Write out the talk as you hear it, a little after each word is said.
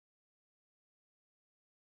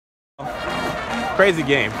crazy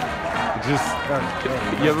game. Just,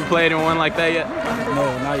 you ever played in one like that yet?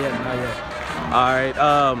 No, not yet, not yet. All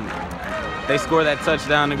right, they score that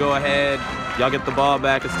touchdown to go ahead. Y'all get the ball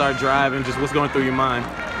back and start driving. Just what's going through your mind?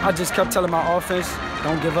 I just kept telling my offense,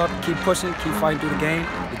 don't give up, keep pushing, keep fighting through the game,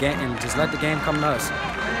 and just let the game come to us.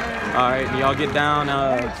 All right, and y'all get down,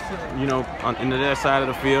 you know, into their side of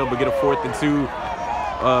the field, but get a 4th and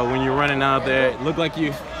 2 when you're running out there. It looked like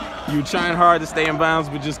you were trying hard to stay in bounds,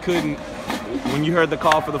 but just couldn't. When you heard the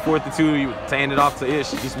call for the 4th and 2, you to hand it off to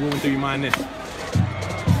Ish. Just moving through your mind then.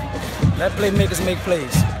 Let playmakers make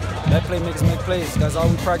plays. Let playmakers make plays. That's all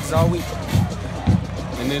we practice all week.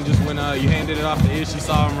 And then just when you handed it off to Ish, you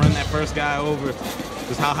saw him run that first guy over.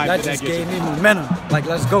 Just how hyped did that get you? That just gave me momentum. Like,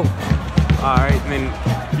 let's go. All right, and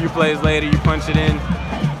then a few plays later, you punch it in.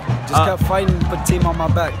 Just kept fighting, put the team on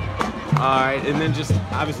my back. All right, and then just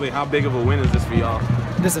obviously, how big of a win is this for y'all?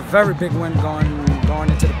 This is a very big win going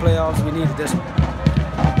into the playoffs. We needed this one.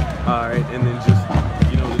 All right, and then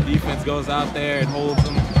just, you know, the defense goes out there and holds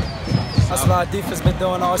them. That's what our defense been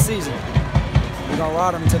doing all season. We're going to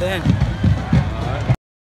ride them to the end.